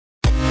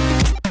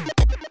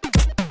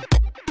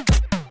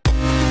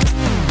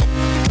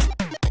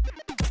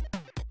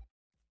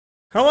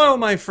Hello,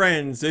 my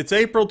friends. It's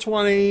April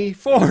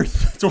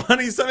 24th,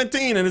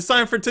 2017, and it's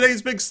time for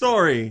today's big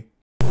story.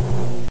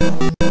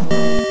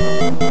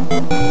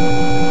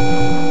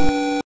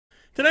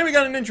 Today we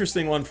got an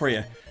interesting one for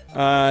you.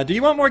 Do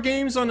you want more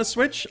games on the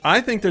Switch?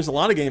 I think there's a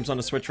lot of games on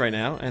the Switch right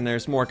now, and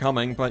there's more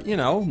coming, but you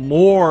know,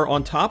 more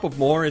on top of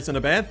more isn't a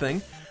bad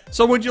thing.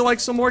 So would you like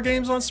some more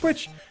games on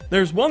Switch?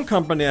 There's one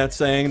company that's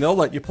saying they'll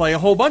let you play a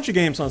whole bunch of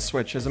games on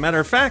Switch. As a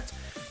matter of fact,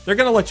 they're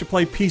going to let you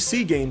play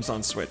PC games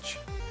on Switch.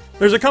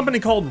 There's a company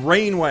called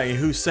Rainway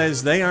who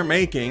says they are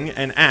making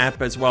an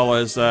app as well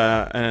as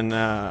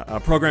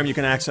a program you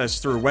can access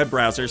through web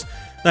browsers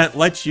that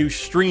lets you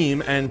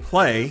stream and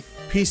play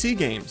PC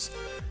games.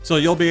 So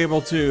you'll be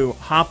able to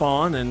hop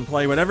on and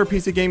play whatever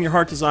PC game your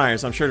heart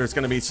desires. I'm sure there's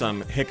going to be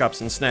some hiccups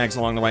and snags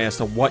along the way as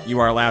to what you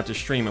are allowed to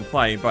stream and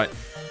play, but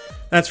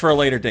that's for a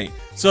later date.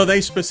 So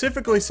they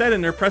specifically said in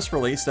their press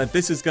release that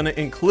this is going to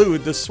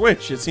include the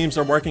Switch. It seems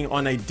they're working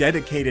on a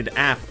dedicated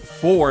app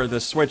for the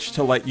Switch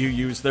to let you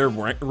use their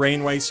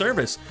Rainway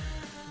service.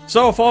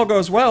 So if all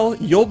goes well,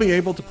 you'll be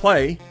able to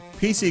play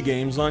PC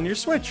games on your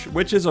Switch,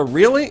 which is a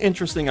really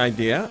interesting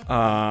idea.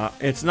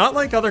 It's not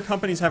like other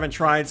companies haven't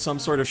tried some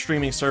sort of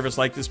streaming service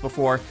like this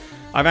before.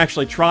 I've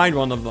actually tried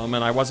one of them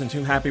and I wasn't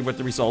too happy with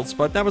the results,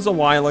 but that was a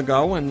while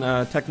ago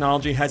and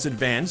technology has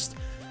advanced.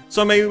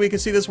 So maybe we could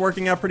see this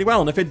working out pretty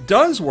well. And if it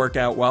does work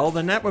out well,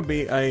 then that would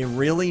be a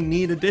really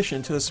neat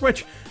addition to the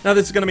Switch. Now,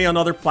 this is going to be on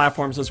other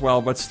platforms as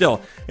well, but still,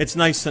 it's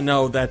nice to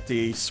know that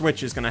the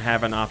Switch is going to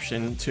have an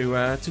option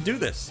to do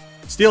this.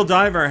 Steel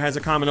Diver has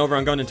a comment over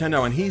on Go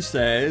Nintendo, and he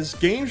says,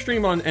 Game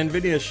Stream on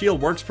NVIDIA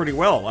Shield works pretty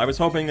well. I was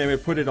hoping they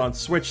would put it on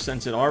Switch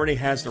since it already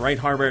has the right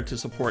hardware to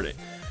support it.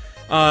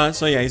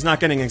 So yeah, he's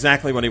not getting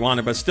exactly what he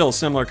wanted, but still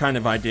similar kind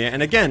of idea.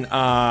 And again,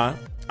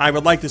 I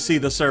would like to see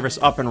the service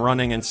up and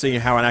running and see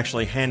how it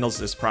actually handles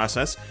this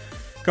process.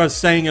 Because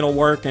saying it'll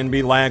work and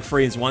be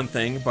lag-free is one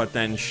thing, but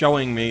then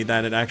showing me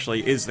that it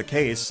actually is the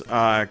case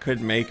could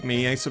make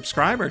me a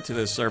subscriber to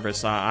this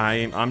service.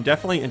 I'm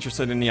definitely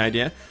interested in the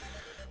idea.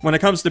 When it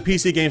comes to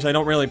PC games, I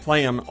don't really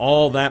play them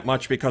all that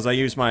much because I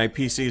use my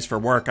PCs for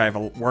work. I have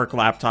a work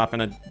laptop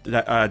and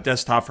a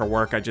desktop for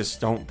work. I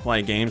just don't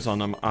play games on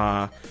them.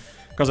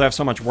 Because I have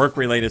so much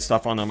work-related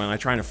stuff on them and I'm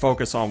trying to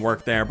focus on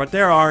work there. But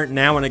there are,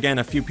 now and again,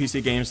 a few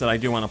PC games that I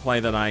do want to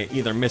play that I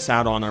either miss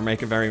out on or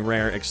make a very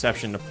rare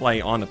exception to play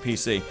on the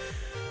PC.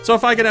 So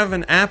if I could have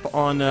an app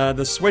on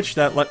the Switch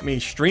that let me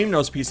stream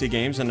those PC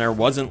games and there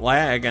wasn't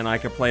lag and I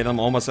could play them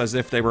almost as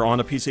if they were on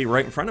a PC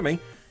right in front of me,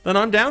 then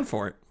I'm down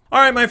for it.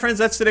 Alright, my friends,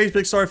 that's today's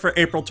big story for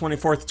April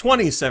 24th,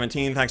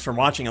 2017. Thanks for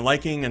watching and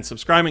liking and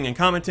subscribing and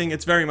commenting.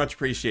 It's very much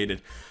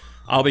appreciated.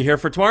 I'll be here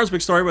for tomorrow's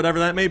big story, whatever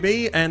that may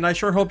be, and I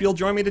sure hope you'll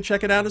join me to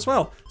check it out as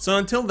well. So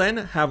until then,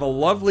 have a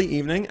lovely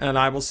evening, and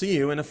I will see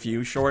you in a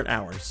few short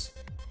hours.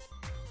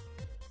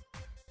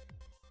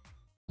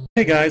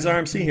 Hey guys,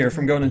 RMC here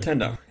from Go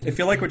Nintendo. If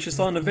you like what you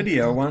saw in the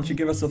video, why don't you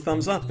give us a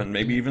thumbs up and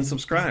maybe even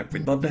subscribe?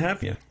 We'd love to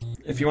have you.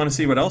 If you want to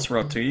see what else we're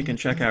up to, you can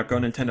check out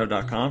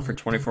GoNintendo.com for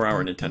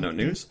 24-hour Nintendo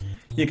news.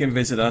 You can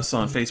visit us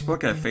on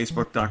Facebook at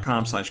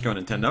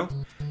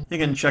facebook.com/GoNintendo. You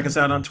can check us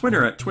out on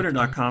Twitter at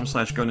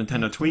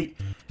twitter.com/GoNintendoTweet.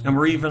 And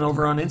we're even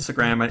over on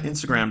Instagram at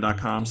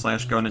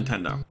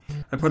instagram.com/GoNintendo.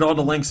 I put all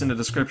the links in the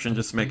description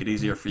just to make it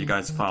easier for you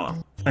guys to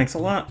follow. Thanks a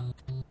lot!